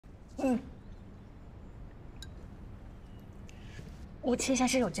我切一下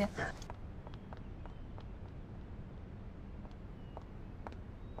湿手针。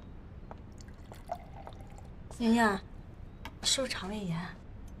妍妍，是不是肠胃炎？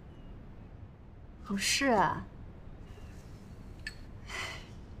不是，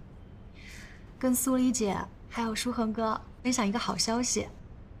跟苏黎姐还有舒恒哥分享一个好消息。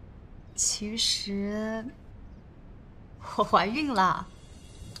其实我怀孕了。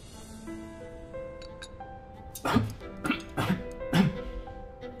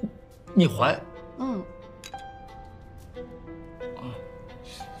你怀？嗯。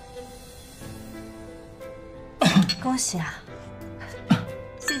恭喜啊！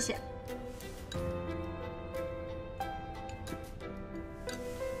谢谢。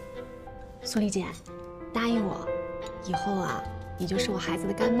苏黎姐，答应我，以后啊，你就是我孩子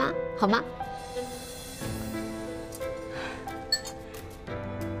的干妈，好吗？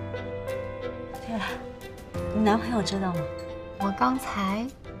对了，你男朋友知道吗？我刚才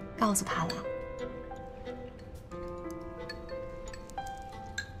告诉他了。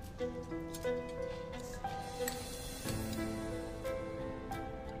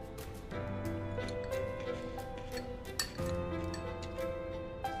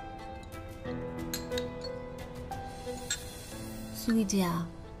苏黎姐，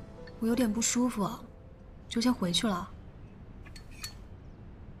我有点不舒服，就先回去了。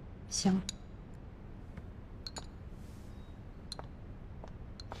行。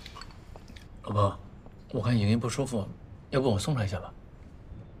老婆，我看莹莹不舒服，要不我送她一下吧？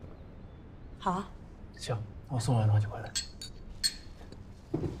好啊。行，我送完了就回来。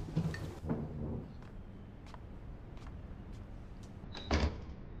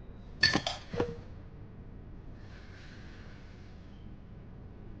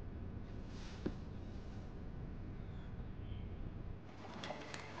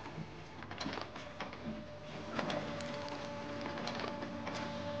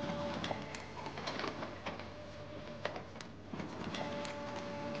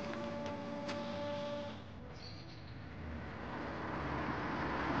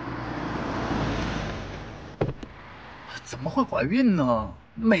怎么会怀孕呢？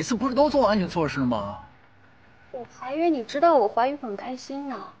每次不是都做安全措施吗？我怀孕，你知道我怀孕很开心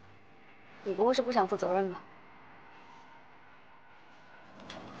呢。你不会是不想负责任吧？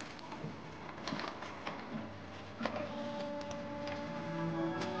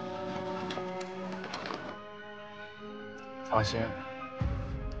放心，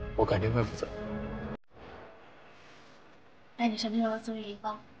我肯定会负责。那你什么时候送离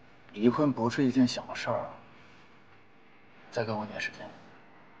婚？离婚不是一件小事儿，再给我点时间。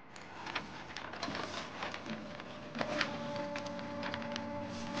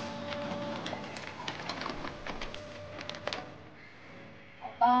好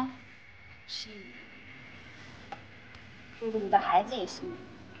吧，是你的孩子也行。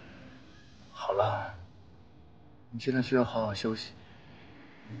好了，你现在需要好好休息，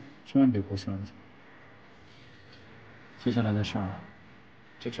千万别过生日。接下来的事儿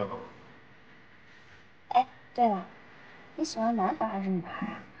就交给我。哎，对了，你喜欢男孩还是女孩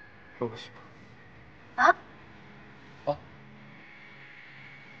啊？都不喜欢。啊？啊？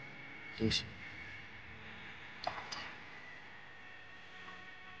休息。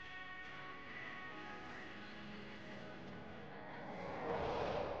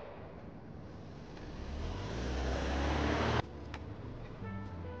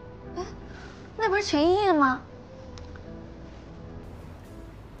那不是全英英吗？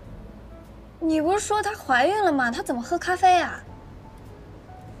你不是说她怀孕了吗？她怎么喝咖啡啊？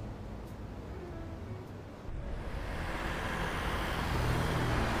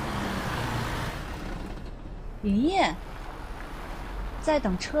云燕，在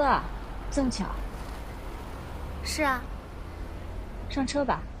等车啊？这么巧？是啊。上车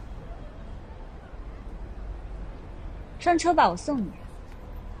吧。上车吧，我送你。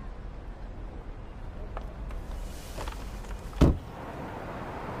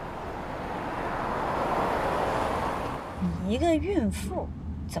你一个孕妇，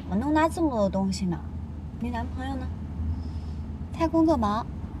怎么能拿这么多东西呢？你男朋友呢？他工作忙，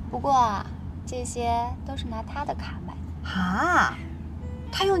不过啊，这些都是拿他的卡买的。啊，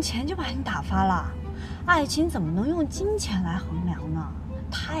他用钱就把你打发了？爱情怎么能用金钱来衡量呢？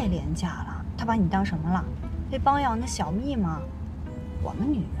太廉价了！他把你当什么了？被包养的小蜜吗？我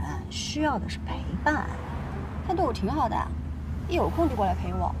们女人需要的是陪伴。他对我挺好的，一有空就过来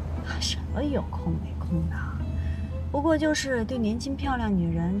陪我。什么有空没空的？不过就是对年轻漂亮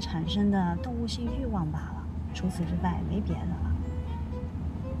女人产生的动物性欲望罢了，除此之外没别的了。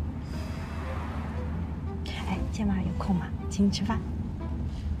哎，今晚有空吗？请你吃饭。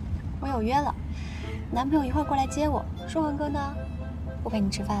我有约了，男朋友一会儿过来接我。舒恒哥呢？不陪你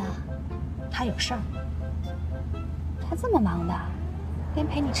吃饭啊？他有事儿。他这么忙的，连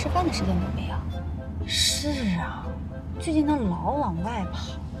陪你吃饭的时间都没有。是啊，最近他老往外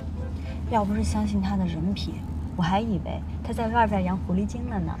跑，要不是相信他的人品，我还以为他在外边养狐狸精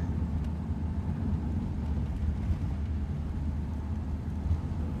了呢。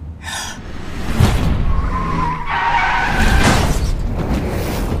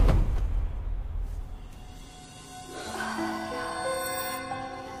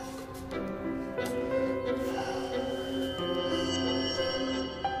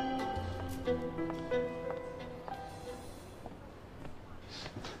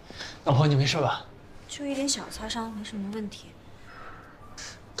老婆，你没事吧？就一点小擦伤，没什么问题。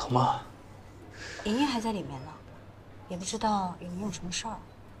疼吗？莹莹还在里面呢，也不知道有没有什么事儿。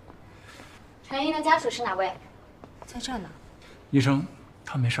陈莹的家属是哪位？在这儿呢。医生，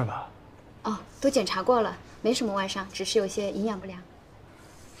她没事吧？哦，都检查过了，没什么外伤，只是有些营养不良。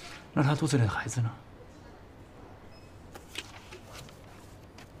那她肚子里的孩子呢？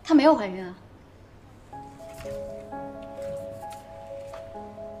她没有怀孕啊。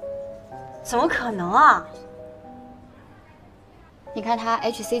怎么可能啊？你看她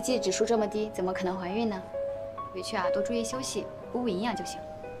HCG 指数这么低，怎么可能怀孕呢？回去啊，多注意休息，补补营养就行。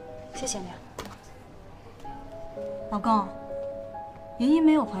谢谢你啊，老公。莹莹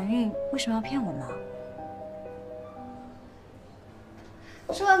没有怀孕，为什么要骗我呢？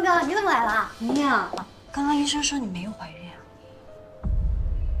舒文哥，你怎么来了？莹莹，刚刚医生说你没有怀孕啊。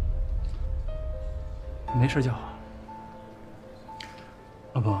没事就好。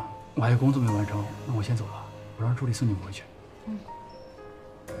老婆，我还有工作没完成，那我先走了，我让助理送你们回去。嗯。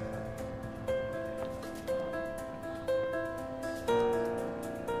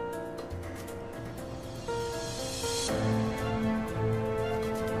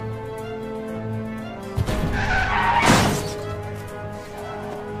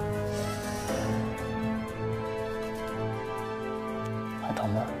还疼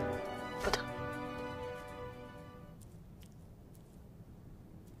吗？不疼。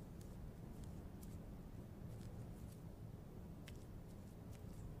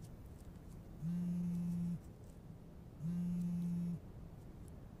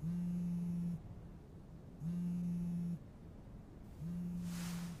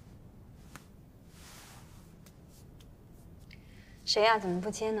谁呀？怎么不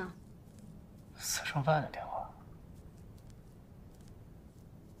接呢？私生饭的电话。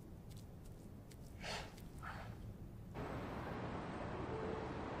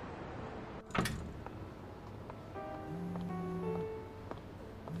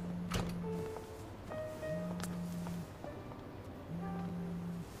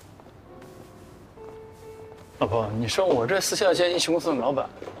老婆，你说我这私下见一汽公司的老板，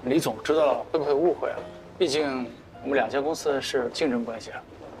李总知道了会不会误会啊？毕竟我们两家公司是竞争关系啊。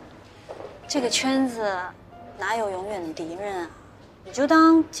这个圈子哪有永远的敌人啊？你就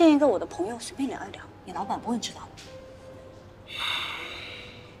当见一个我的朋友，随便聊一聊，你老板不会知道的。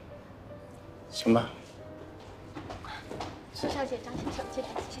行吧。苏小姐，张小姐，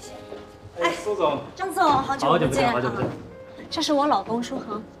谢谢。哎，苏总，张总，好久不见，好久不见。这是我老公舒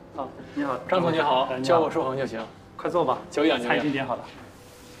恒。好，你好，张总你好，叫我舒恒就行。快坐吧，久仰菜已经点好了。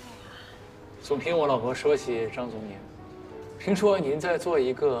总听我老婆说起张总您，听说您在做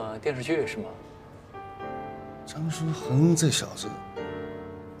一个电视剧是吗？张书恒这小子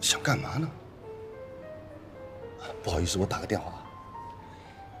想干嘛呢？不好意思，我打个电话，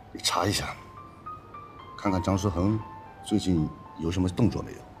你查一下，看看张书恒最近有什么动作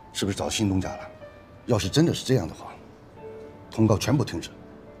没有，是不是找新东家了？要是真的是这样的话，通告全部停止。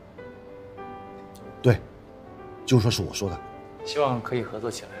对，就说是我说的。希望可以合作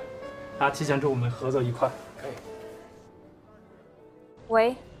起来。他提前祝我们合作愉快。可以。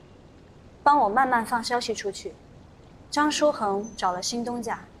喂，帮我慢慢放消息出去。张书恒找了新东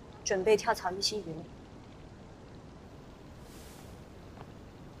家，准备跳槽一星娱乐。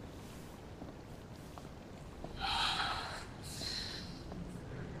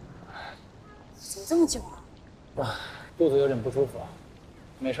怎么这么久啊？啊，肚子有点不舒服啊，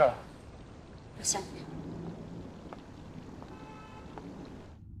没事儿。我想你。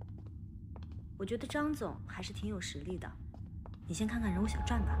我觉得张总还是挺有实力的，你先看看人物小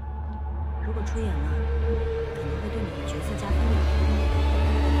传吧。如果出演了，肯定会对你的角色加分的。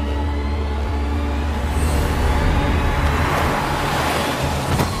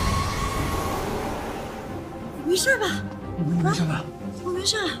没事吧？没事吧？我没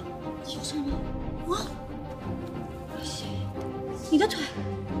事。有事吗？啊？你的腿？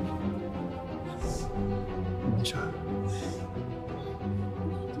没事。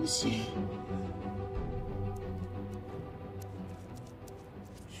东西？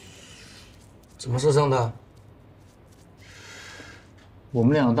怎么受伤的？我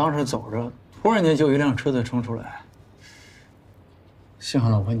们俩当时走着，突然间就有一辆车子冲出来，幸好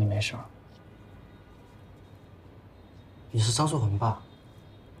老婆你没事儿。你是张书恒吧？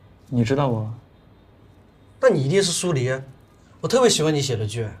你知道我？那你一定是苏黎，我特别喜欢你写的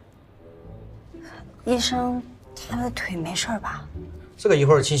剧。医生，他的腿没事吧？这个一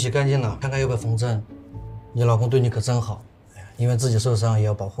会儿清洗干净了，看看要不要缝针。你老公对你可真好，因为自己受伤也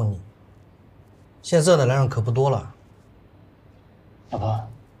要保护你。现在这样的男人可不多了。老婆，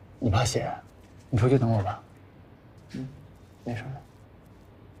你怕血，你出去等我吧。没事的。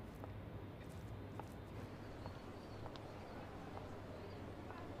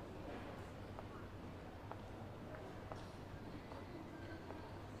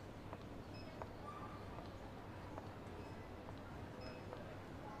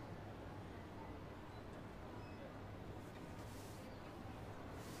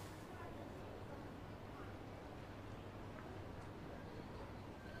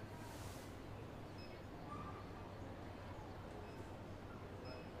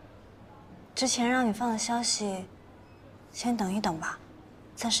之前让你放的消息，先等一等吧，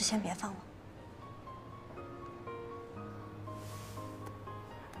暂时先别放了。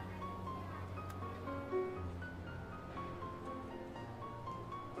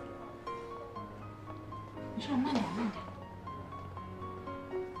没事，慢点，慢点。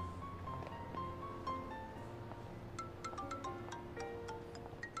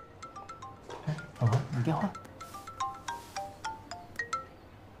哎，老婆，你电话。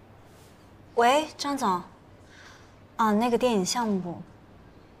喂，张总。啊，那个电影项目部。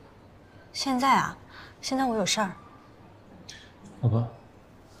现在我有事儿。老婆，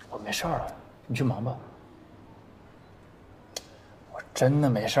我没事儿了，你去忙吧。我真的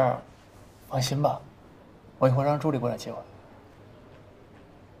没事儿，放心吧，我一会儿让助理过来接我。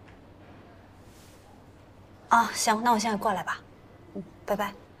啊，行，那我现在过来吧。拜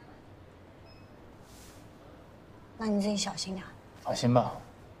拜。那你自己小心点。放心吧。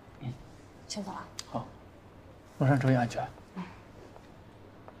先走了。好，路上注意安全。